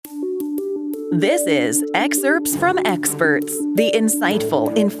This is Excerpts from Experts, the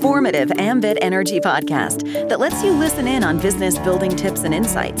insightful, informative Ambit Energy podcast that lets you listen in on business building tips and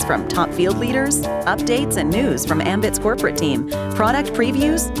insights from top field leaders, updates and news from Ambit's corporate team, product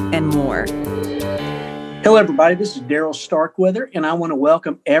previews, and more. Hello, everybody. This is Daryl Starkweather, and I want to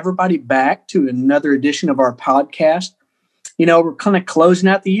welcome everybody back to another edition of our podcast. You know, we're kind of closing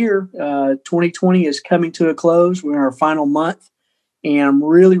out the year. 2020 is coming to a close. We're in our final month. And I'm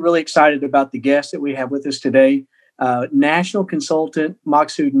really, really excited about the guest that we have with us today, national consultant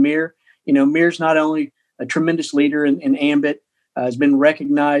Maksud Mir. You know, Mir's not only a tremendous leader in Ambit, has been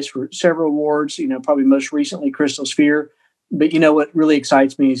recognized for several awards, you know, probably most recently Crystal Sphere. But, you know, what really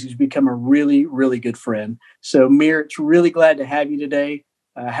excites me is he's become a really, really good friend. So, Mir, it's really glad to have you today.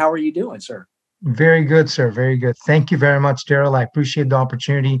 How are you doing, sir? Very good, sir. Very good. Thank you very much, Daryl. I appreciate the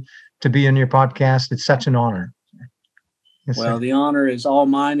opportunity to be on your podcast. It's such an honor. Yes, well, the honor is all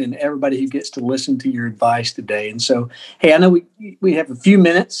mine and everybody who gets to listen to your advice today. And so, hey, I know we have a few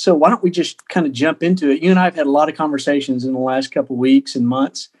minutes, so why don't we just kind of jump into it? You and I have had a lot of conversations in the last couple of weeks and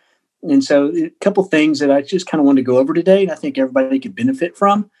months. And so a couple of things that I just kind of wanted to go over today, and I think everybody could benefit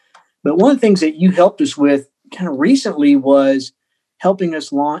from. But one of the things that you helped us with kind of recently was helping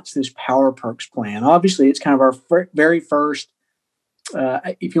us launch this Power Perks plan. Obviously, it's kind of our very first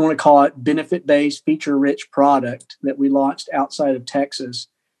if you want to call it benefit-based, feature-rich product that we launched outside of Texas.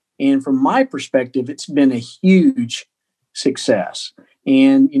 And from my perspective, it's been a huge success.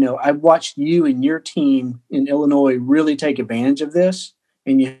 And, you know, I've watched you and your team in Illinois really take advantage of this,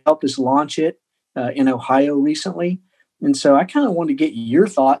 and you helped us launch it in Ohio recently. And so I kind of want to get your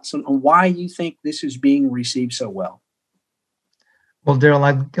thoughts on why you think this is being received so well. Well,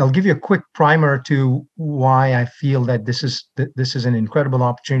 Daryl, I'll give you a quick primer to why I feel that this is an incredible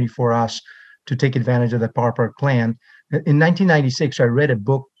opportunity for us to take advantage of the Power Perk plan. In 1996, I read a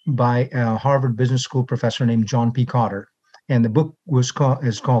book by a Harvard Business School professor named John P. Cotter, and the book is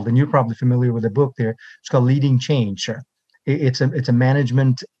called, and you're probably familiar with the book there. It's called Leading Change. Sir. It's a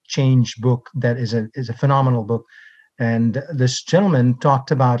management change book that is a phenomenal book, and this gentleman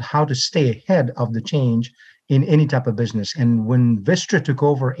talked about how to stay ahead of the change in any type of business. And when Vistra took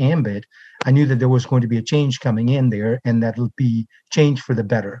over Ambit, I knew that there was going to be a change coming in there, and that'll be change for the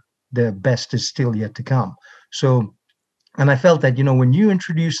better. The best is still yet to come. So, and I felt that, you know, when you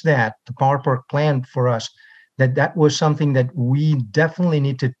introduced the Power Perk plan for us, that was something that we definitely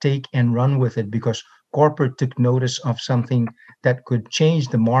need to take and run with it, because corporate took notice of something that could change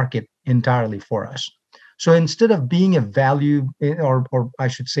the market entirely for us. So instead of being a value, or I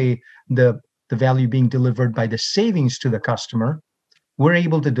should say the value being delivered by the savings to the customer, we're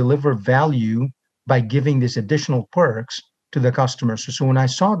able to deliver value by giving these additional perks to the customer. So when I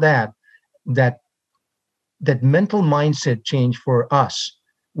saw that mental mindset change for us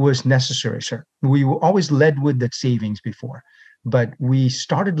was necessary, sir. We always led with that savings before, but we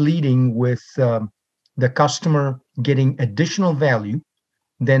started leading with the customer getting additional value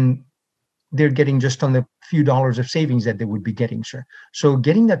than they're getting just on the few dollars of savings that they would be getting, sir. So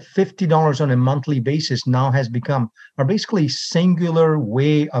getting that $50 on a monthly basis now has become our basically singular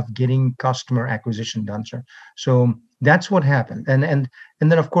way of getting customer acquisition done, sir. So that's what happened. And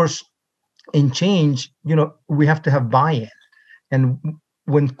then, of course, in change, you know, we have to have buy-in. And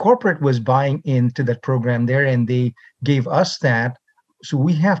when corporate was buying into that program there and they gave us that, so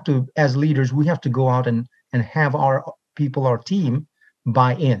we have to, as leaders, we have to go out and have our people, our team,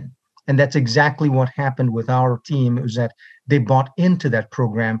 buy in. And that's exactly what happened with our team. It was that they bought into that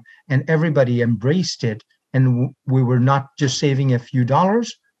program and everybody embraced it. And we were not just saving a few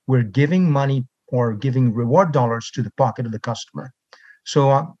dollars, we're giving money or giving reward dollars to the pocket of the customer.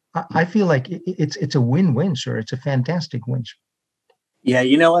 So I feel like it's a win-win, sir. It's a fantastic win. Yeah,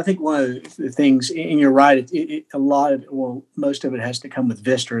 you know, I think one of the things, and you're right, most of it has to come with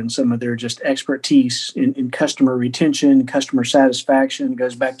Vistra and some of their just expertise in customer retention, customer satisfaction. It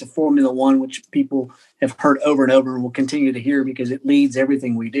goes back to Formula One, which people have heard over and over and will continue to hear because it leads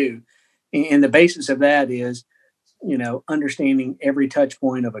everything we do. And the basis of that is, you know, understanding every touch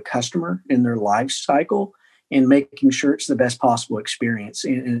point of a customer in their life cycle and making sure it's the best possible experience.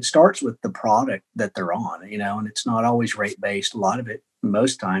 And it starts with the product that they're on, you know, and it's not always rate-based. A lot of it,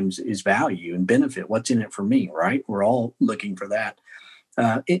 most times, is value and benefit. What's in it for me, right? We're all looking for that.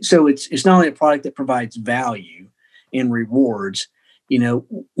 So it's not only a product that provides value and rewards. You know,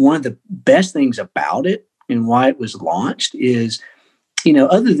 one of the best things about it and why it was launched is, you know,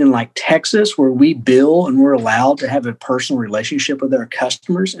 other than like Texas, where we bill and we're allowed to have a personal relationship with our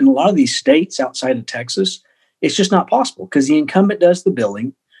customers, in a lot of these states outside of Texas, it's just not possible because the incumbent does the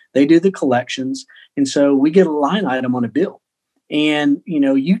billing, they do the collections, and so we get a line item on a bill. And,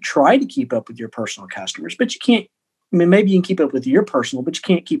 you try to keep up with your personal customers, but you can't. I mean, maybe you can keep up with your personal, but you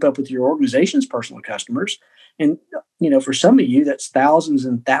can't keep up with your organization's personal customers. And, for some of you, that's thousands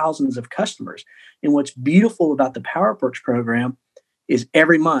and thousands of customers. And what's beautiful about the Power Perks program is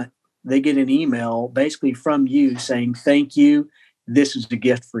every month they get an email basically from you saying, thank you. This is a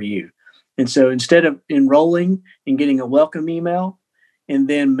gift for you. And so instead of enrolling and getting a welcome email, and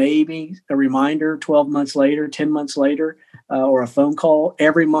then maybe a reminder 12 months later, 10 months later, or a phone call,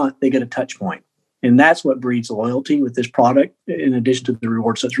 every month they get a touch point. And that's what breeds loyalty with this product in addition to the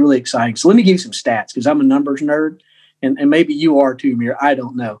rewards. So it's really exciting. So let me give you some stats because I'm a numbers nerd and maybe you are too, Amir. I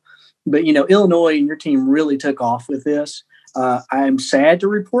don't know. But, Illinois and your team really took off with this. I'm sad to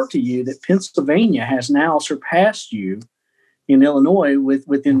report to you that Pennsylvania has now surpassed you in Illinois with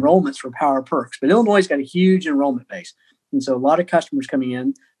enrollments for Power Perks. But Illinois has got a huge enrollment base. And so a lot of customers coming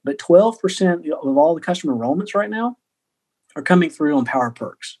in, but 12% of all the customer enrollments right now are coming through on Power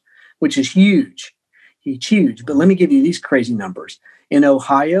Perks, which is huge. It's huge. But let me give you these crazy numbers. In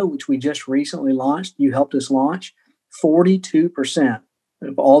Ohio, which we just recently launched, you helped us launch, 42%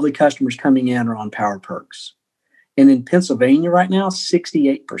 of all the customers coming in are on Power Perks. And in Pennsylvania right now,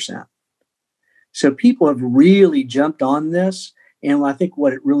 68%. So people have really jumped on this. And I think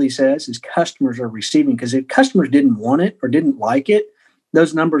what it really says is customers are receiving, because if customers didn't want it or didn't like it,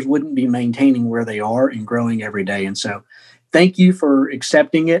 those numbers wouldn't be maintaining where they are and growing every day. And so thank you for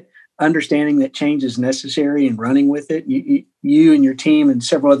accepting it, understanding that change is necessary and running with it. You and your team and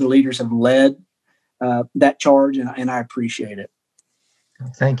several other leaders have led that charge, and I appreciate it.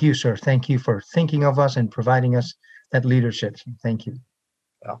 Thank you, sir. Thank you for thinking of us and providing us that leadership. Thank you.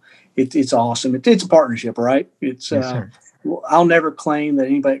 Well, it's awesome. It's a partnership, right? Yes, sir. I'll never claim that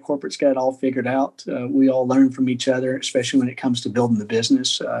anybody at corporate's got it all figured out. We all learn from each other, especially when it comes to building the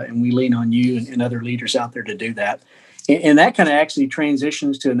business. And we lean on you and other leaders out there to do that. And that kind of actually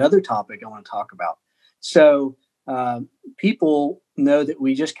transitions to another topic I want to talk about. So people know that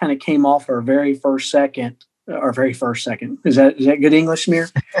we just kind of came off our very first second. Is that good English, Amir?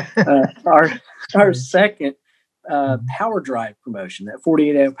 Our second Power Drive promotion, that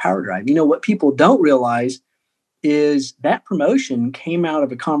 48-hour Power Drive. What people don't realize is that promotion came out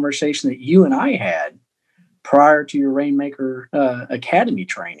of a conversation that you and I had prior to your Rainmaker Academy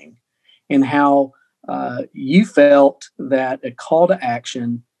training, and how you felt that a call to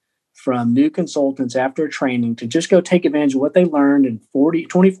action from new consultants after training to just go take advantage of what they learned in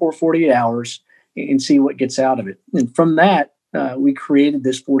 48 hours and see what gets out of it. And from that, we created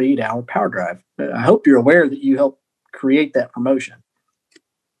this 48-hour Power Drive. I hope you're aware that you helped create that promotion.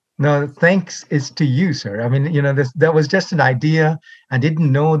 No, thanks is to you, sir. I mean, that was just an idea. I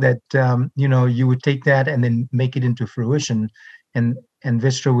didn't know that, you would take that and then make it into fruition, and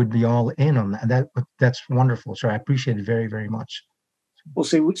Vistra would be all in on that. That's wonderful, sir. I appreciate it very, very much. Well,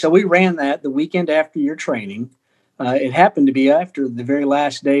 see, so we ran that the weekend after your training. It happened to be after the very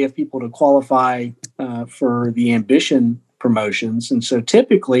last day of people to qualify for the Ambition promotions. And so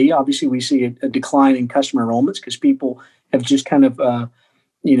typically, obviously, we see a decline in customer enrollments because people have just kind of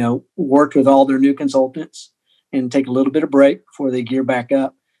worked with all their new consultants and take a little bit of break before they gear back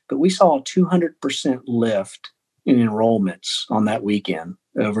up. But we saw a 200% lift in enrollments on that weekend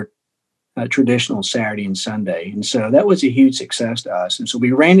over traditional Saturday and Sunday. And so that was a huge success to us. And so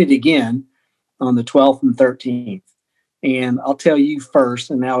we ran it again on the 12th and 13th. And I'll tell you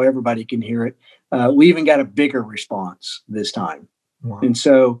first, and now everybody can hear it, we even got a bigger response this time. Wow. And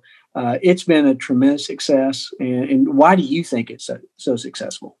so it's been a tremendous success. And why do you think it's so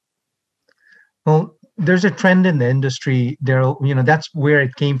successful? Well, there's a trend in the industry, Daryl. That's where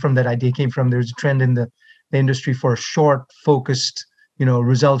it came from. That idea came from. There's a trend in the industry for short, focused,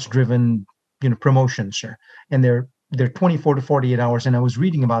 results-driven, promotions. Sure. And they're 24 to 48 hours. And I was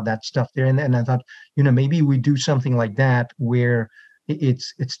reading about that stuff there, and I thought, maybe we do something like that where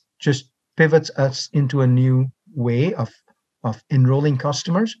it's just pivots us into a new way of enrolling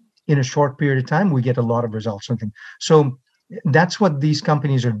customers in a short period of time. We get a lot of results. So that's what these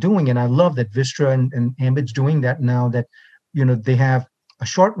companies are doing. And I love that Vistra and Ambit's doing that now, that, they have a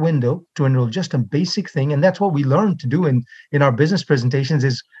short window to enroll just a basic thing. And that's what we learned to do in our business presentations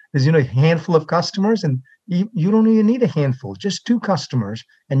is a handful of customers. And you don't even need a handful, just 2 customers,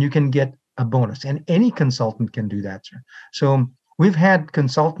 and you can get a bonus. And any consultant can do that, sir. So we've had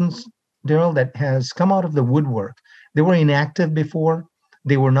consultants, Daryl, that has come out of the woodwork. They were inactive before.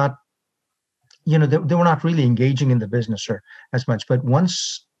 They were not, they were not really engaging in the business, sir, as much. But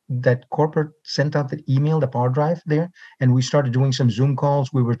once that corporate sent out the email, the Power Drive there, and we started doing some Zoom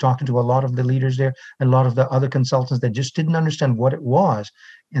calls, we were talking to a lot of the leaders there and a lot of the other consultants that just didn't understand what it was.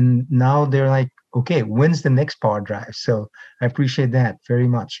 And now they're like, okay, when's the next power drive? So I appreciate that very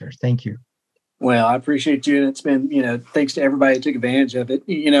much, sir. Thank you. Well, I appreciate you. And it's been, thanks to everybody that took advantage of it.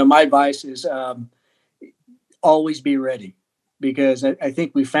 My advice is always be ready, because I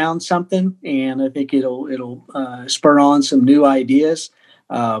think we found something, and I think it'll spur on some new ideas.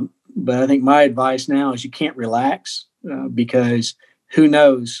 But I think my advice now is you can't relax, because who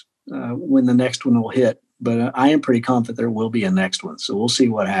knows when the next one will hit. But I am pretty confident there will be a next one. So we'll see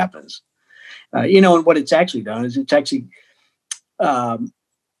what happens. And what it's actually done is it's actually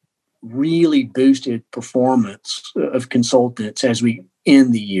really boosted performance of consultants as we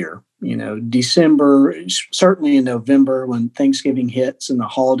end the year. December, certainly in November, when Thanksgiving hits and the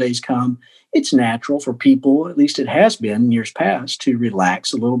holidays come, it's natural for people, at least it has been in years past, to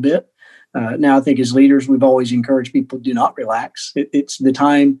relax a little bit. Now, I think as leaders, we've always encouraged people to do not relax. It's the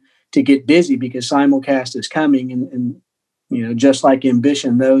time to get busy, because simulcast is coming, and just like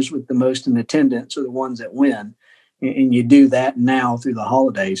ambition, those with the most in attendance are the ones that win. And you do that now through the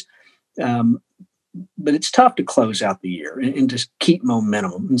holidays. But it's tough to close out the year and just keep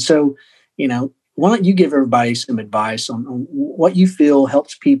momentum. And so, why don't you give everybody some advice on what you feel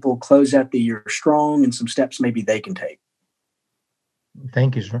helps people close out the year strong, and some steps maybe they can take?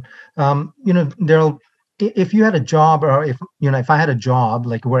 Thank you, sir. Daryl, if you had a job, or if I had a job,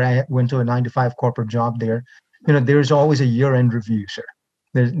 like where I went to a 9-to-5 corporate job there, there's always a year-end review, sir.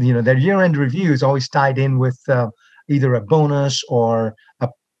 That year-end review is always tied in with either a bonus or a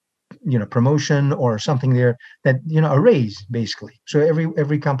promotion or something there, that a raise, basically. So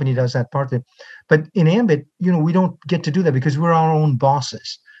every company does that part of it. But in Ambit, we don't get to do that, because we're our own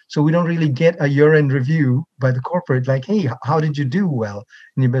bosses. So we don't really get a year-end review by the corporate, like, hey, how did you do well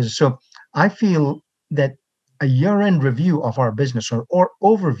in your business? So I feel that a year-end review of our business, or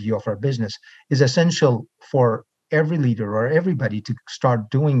overview of our business, is essential for every leader or everybody to start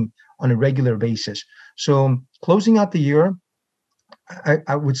doing on a regular basis. So closing out the year,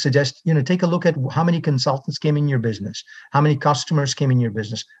 I would suggest, take a look at how many consultants came in your business, how many customers came in your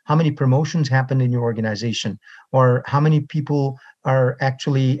business, how many promotions happened in your organization, or how many people are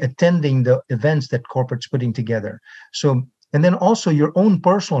actually attending the events that corporate's putting together. So, and then also your own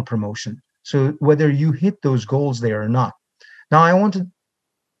personal promotion. So whether you hit those goals there or not. Now, I want to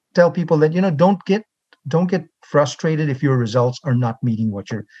tell people that, don't get frustrated if your results are not meeting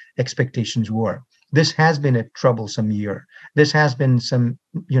what your expectations were. This has been a troublesome year. This has been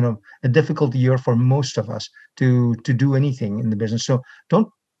a difficult year for most of us to do anything in the business. So don't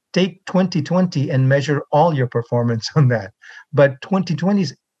take 2020 and measure all your performance on that. But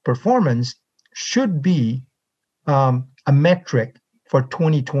 2020's performance should be a metric for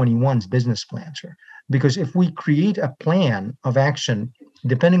 2021's business plan, sir. Because if we create a plan of action,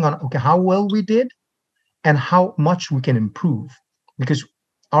 depending on how well we did and how much we can improve, because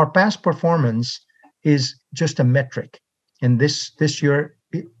our past performance is just a metric. And this year,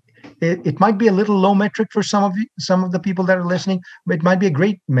 it might be a little low metric for some of the people that are listening, but it might be a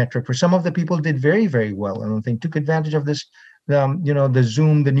great metric for some of the people. Did very, very well. I don't think took advantage of this, the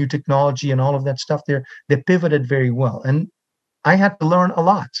Zoom, the new technology, and all of that stuff. There, they pivoted very well, and I had to learn a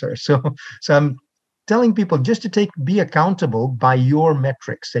lot, sir. So I'm telling people just to be accountable by your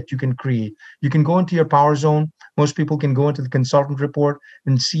metrics that you can create. You can go into your Power Zone. Most people can go into the consultant report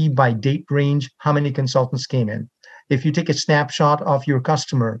and see by date range how many consultants came in. If you take a snapshot of your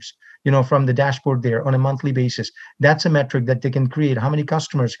customers, from the dashboard there on a monthly basis, that's a metric that they can create. How many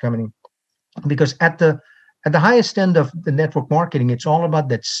customers are coming in? Because at the highest end of the network marketing, it's all about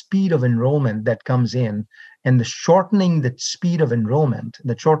that speed of enrollment that comes in, and the shortening the speed of enrollment,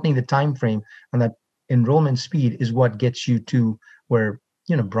 shortening the time frame on that enrollment speed is what gets you to where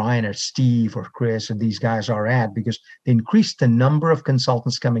Brian or Steve or Chris or these guys are at, because they increase the number of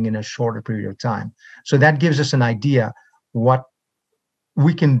consultants coming in a shorter period of time. So that gives us an idea what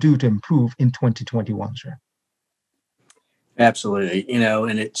we can do to improve in 2021, sir. Absolutely.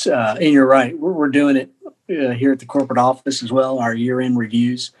 And it's, and you're right. We're doing it here at the corporate office as well, our year-end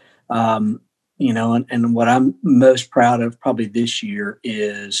reviews. And what I'm most proud of probably this year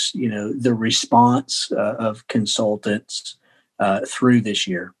is, the response of consultants through this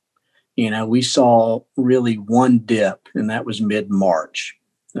year. We saw really one dip, and that was mid-March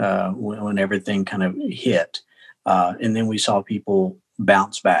when everything kind of hit. And then we saw people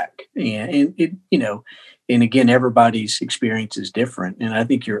bounce back. And it, and again, everybody's experience is different. And I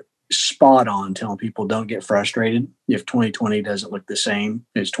think you're spot on telling people don't get frustrated if 2020 doesn't look the same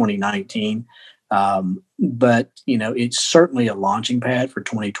as 2019. But, it's certainly a launching pad for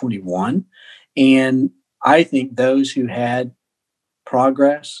 2021. And I think those who had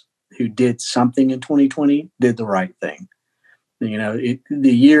progress, who did something in 2020, did the right thing. The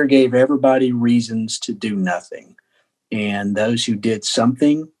year gave everybody reasons to do nothing. And those who did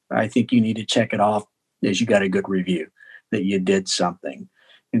something, I think you need to check it off as you got a good review that you did something.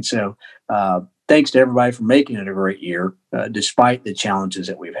 And so thanks to everybody for making it a great year, despite the challenges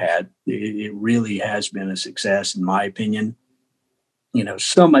that we've had. It really has been a success, in my opinion.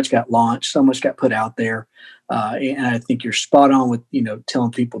 So much got launched, so much got put out there. And I think you're spot on with,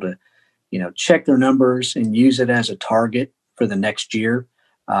 telling people to, check their numbers and use it as a target for the next year.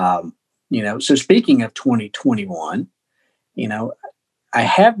 So speaking of 2021, I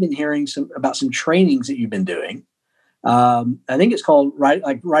have been hearing about some trainings that you've been doing. I think it's called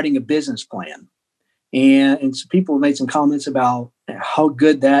writing a business plan. And some people made some comments about how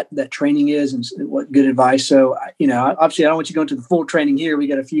good that training is and what good advice. So, obviously I don't want you to go into the full training here. We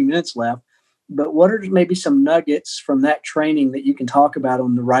got a few minutes left, but what are maybe some nuggets from that training that you can talk about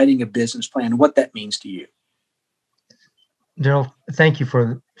on the writing a business plan and what that means to you? Daryl, thank you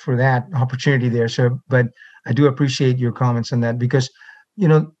for that opportunity there, sir. But I do appreciate your comments on that because,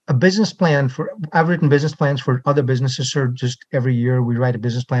 a business plan I've written business plans for other businesses, sir. Just every year we write a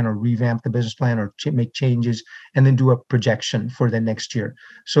business plan or revamp the business plan or make changes and then do a projection for the next year.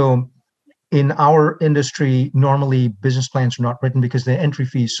 So in our industry, normally business plans are not written because the entry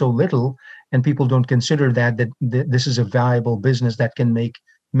fee is so little and people don't consider that this is a valuable business that can make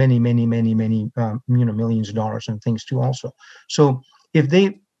many, many, many, many, millions of dollars and things too also. So if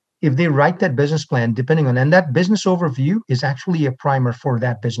they write that business plan, and that business overview is actually a primer for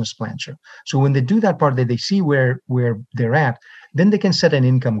that business plan, sure. So when they do that part, they see where they're at, then they can set an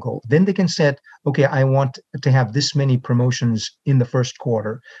income goal. Then they can set, okay, I want to have this many promotions in the first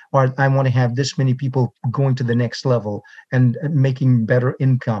quarter, or I want to have this many people going to the next level and making better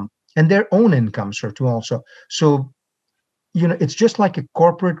income and their own income, sir, too also. So, it's just like a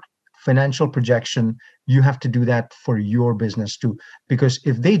corporate financial projection. You have to do that for your business too, because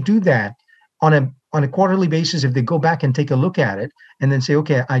if they do that on a quarterly basis, if they go back and take a look at it and then say,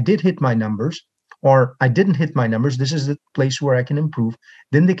 okay, I did hit my numbers or I didn't hit my numbers, this is the place where I can improve,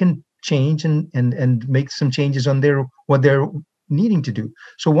 then they can change and make some changes on what they're needing to do.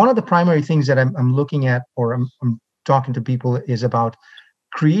 So one of the primary things that I'm looking at, or I'm talking to people, is about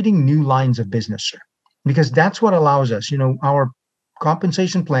creating new lines of business, sir, because that's what allows us, our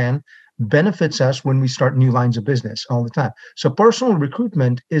compensation plan benefits us when we start new lines of business all the time. So personal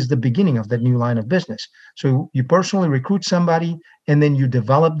recruitment is the beginning of that new line of business. So you personally recruit somebody and then you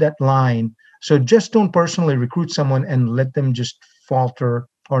develop that line. So just don't personally recruit someone and let them just falter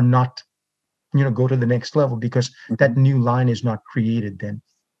or not, go to the next level, because that new line is not created then.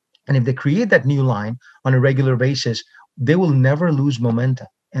 And if they create that new line on a regular basis, they will never lose momentum.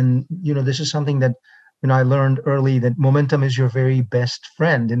 And, this is something that I learned early, that momentum is your very best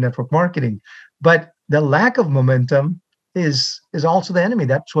friend in network marketing. But the lack of momentum is also the enemy.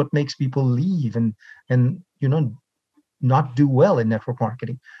 That's what makes people leave and not do well in network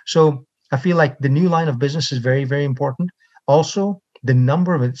marketing. So I feel like the new line of business is very, very important. Also, the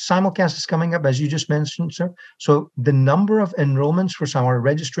number of simulcast is coming up, as you just mentioned, sir. So the number of enrollments for our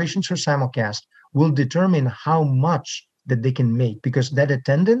registrations for simulcast will determine how much that they can make, because that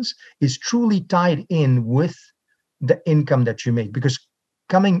attendance is truly tied in with the income that you make, because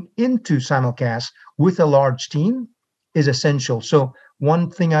coming into simulcast with a large team is essential. So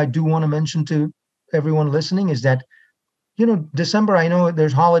one thing I do want to mention to everyone listening is that, December, I know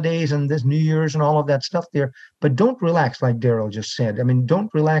there's holidays and there's New Year's and all of that stuff there, but don't relax like Daryl just said. I mean,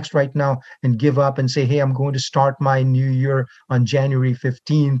 don't relax right now and give up and say, hey, I'm going to start my new year on January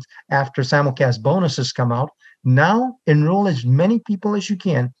 15th after simulcast bonuses come out. Now, enroll as many people as you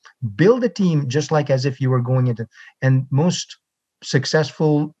can, build a team just like as if you were going into, and most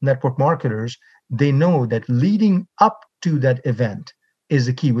successful network marketers, they know that leading up to that event is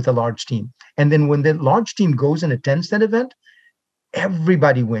the key with a large team. And then when the large team goes and attends that event,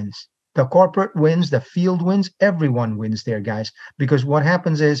 everybody wins. The corporate wins, the field wins, everyone wins there, guys. Because what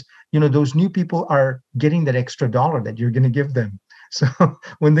happens is, those new people are getting that extra dollar that you're going to give them. So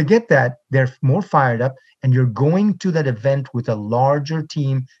when they get that, they're more fired up, and you're going to that event with a larger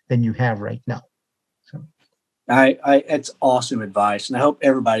team than you have right now. So, it's awesome advice, and I hope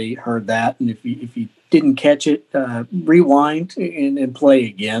everybody heard that. And if you didn't catch it, rewind and play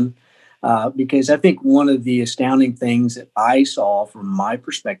again, because I think one of the astounding things that I saw from my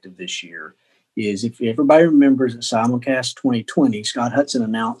perspective this year is, if everybody remembers at Simulcast 2020, Scott Hudson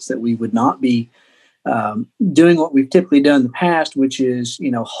announced that we would not be doing what we've typically done in the past, which is,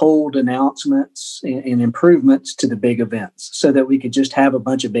 hold announcements and improvements to the big events, so that we could just have a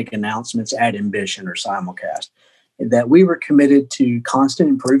bunch of big announcements at Ambition or Simulcast. That we were committed to constant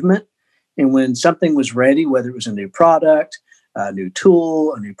improvement. And when something was ready, whether it was a new product, a new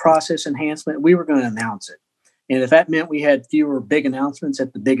tool, a new process enhancement, we were going to announce it. And if that meant we had fewer big announcements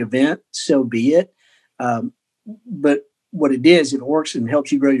at the big event, so be it. But what it is, it works and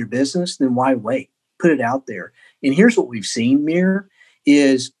helps you grow your business, then why wait? Put it out there. And here's what we've seen, Mir,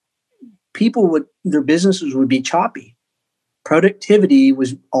 is their businesses would be choppy. Productivity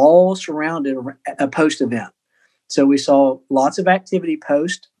was all surrounded a post-event. So we saw lots of activity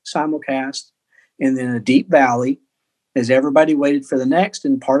post simulcast and then a deep valley as everybody waited for the next.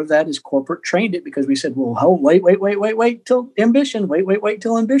 And part of that is corporate trained it because we said, well, wait till ambition, wait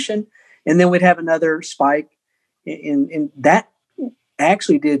till ambition. And then we'd have another spike. And that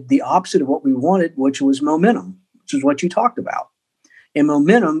actually did the opposite of what we wanted, which was momentum, which is what you talked about. And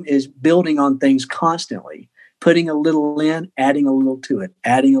momentum is building on things constantly, putting a little in, adding a little to it,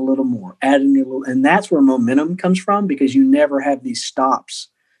 adding a little more, adding a little. And that's where momentum comes from because you never have these stops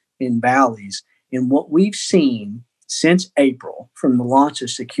in valleys. And what we've seen since April from the launch of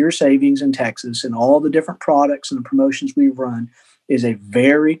Secure Savings in Texas and all the different products and the promotions we've run is a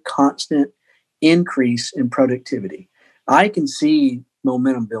very constant increase in productivity. I can see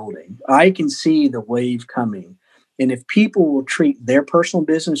momentum building. I can see the wave coming. And if people will treat their personal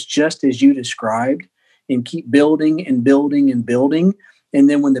business just as you described and keep building and building and building, and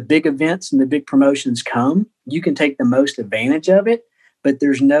then when the big events and the big promotions come, you can take the most advantage of it, but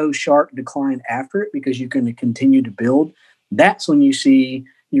there's no sharp decline after it because you're going to continue to build. That's when you see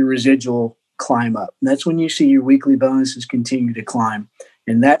your residual climb up. That's when you see your weekly bonuses continue to climb.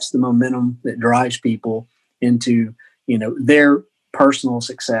 And that's the momentum that drives people into, their personal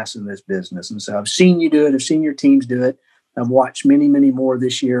success in this business. And so I've seen you do it. I've seen your teams do it. I've watched many, many more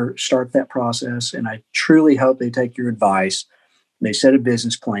this year start that process. And I truly hope they take your advice. They set a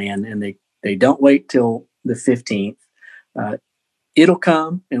business plan and they don't wait till the 15th. It'll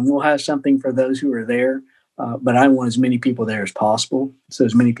come and we'll have something for those who are there. But I want as many people there as possible so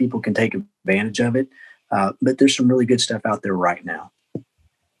as many people can take advantage of it. But there's some really good stuff out there right now.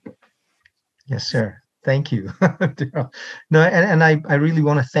 Yes, sir. Thank you. No, and I really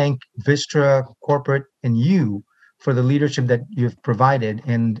want to thank Vistra Corporate and you for the leadership that you've provided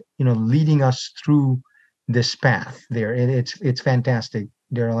and, leading us through this path there. It's fantastic,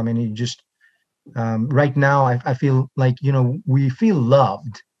 Daryl. I mean, you just, right now, I feel like, we feel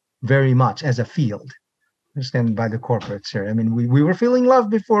loved very much as a field, understand, by the corporates here. I mean, we were feeling love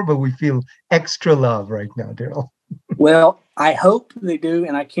before, but we feel extra love right now, Daryl. Well, I hope they do,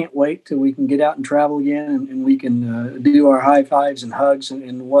 and I can't wait till we can get out and travel again, and we can do our high fives and hugs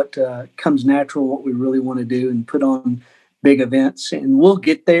and what comes natural, what we really want to do, and put on big events. And we'll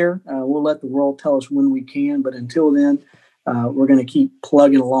get there. We'll let the world tell us when we can, but until then, we're going to keep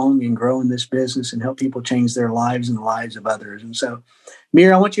plugging along and growing this business and help people change their lives and the lives of others. And so,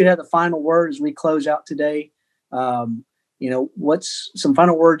 Mir, I want you to have the final word as we close out today. What's some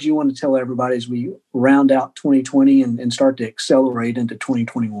final words you want to tell everybody as we round out 2020 and start to accelerate into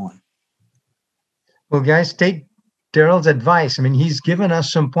 2021? Well, guys, take Daryl's advice. I mean, he's given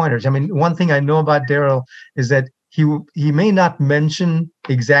us some pointers. I mean, one thing I know about Daryl is that he may not mention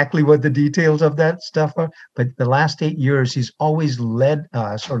exactly what the details of that stuff are, but the last 8 years, he's always led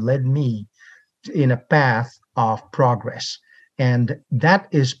me in a path of progress. And that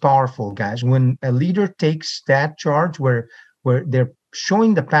is powerful, guys. When a leader takes that charge where they're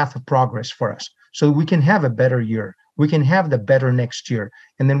showing the path of progress for us, so we can have a better year, we can have the better next year,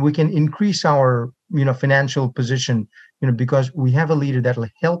 and then we can increase our financial position, because we have a leader that will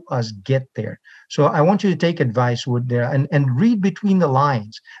help us get there. So I want you to take advice with Daryl and read between the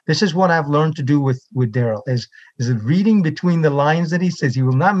lines. This is what I've learned to do with Daryl is reading between the lines that he says. He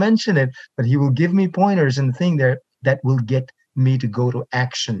will not mention it, but he will give me pointers and thing there that will get me to go to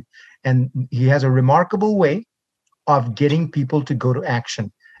action. And he has a remarkable way of getting people to go to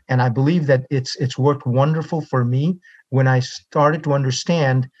action. And I believe that it's worked wonderful for me when I started to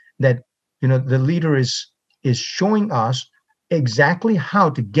understand that, the leader is showing us exactly how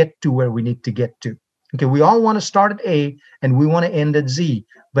to get to where we need to get to. Okay, we all want to start at A and we want to end at Z,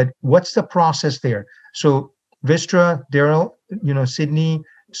 but what's the process there? So Vistra, Daryl, Sydney,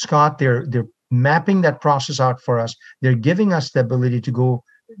 Scott, they're mapping that process out for us. They're giving us the ability to go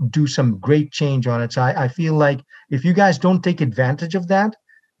do some great change on it. So I feel like if you guys don't take advantage of that,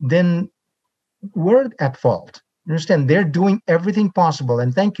 then we're at fault. Understand? They're doing everything possible.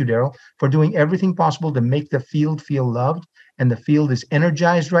 And thank you, Daryl, for doing everything possible to make the field feel loved. And the field is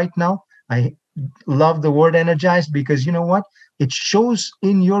energized right now. I love the word energized because you know what? It shows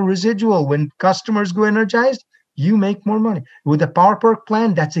in your residual. When customers go energized, you make more money. With the Power Perk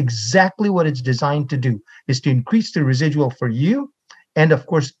plan, that's exactly what it's designed to do, is to increase the residual for you and, of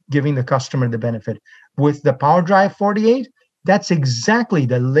course, giving the customer the benefit. With the Power Drive 48, that's exactly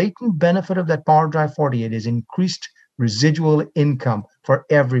the latent benefit of that Power Drive 48 is increased residual income for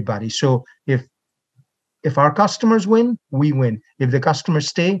everybody. So if our customers win, we win. If the customers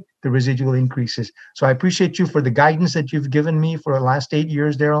stay, the residual increases. So I appreciate you for the guidance that you've given me for the last 8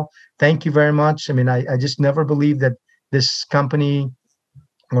 years, Daryl. Thank you very much. I mean, I just never believed that this company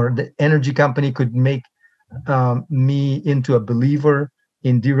or the energy company could make me into a believer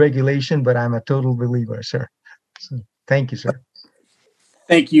in deregulation, but I'm a total believer, sir. So thank you, sir.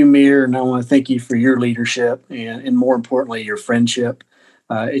 Thank you, Mir, and I want to thank you for your leadership and more importantly, your friendship.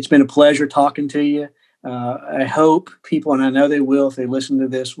 It's been a pleasure talking to you. I hope people, and I know they will, if they listen to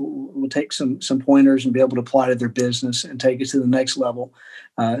this, will take some pointers and be able to apply to their business and take it to the next level.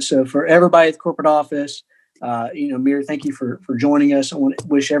 So for everybody at the corporate office, Mir, thank you for joining us. I want to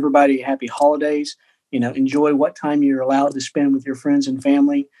wish everybody happy holidays. Enjoy what time you're allowed to spend with your friends and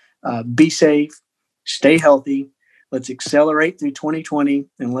family. Be safe, stay healthy. Let's accelerate through 2020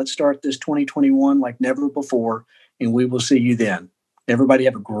 and let's start this 2021 like never before. And we will see you then. Everybody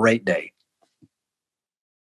have a great day.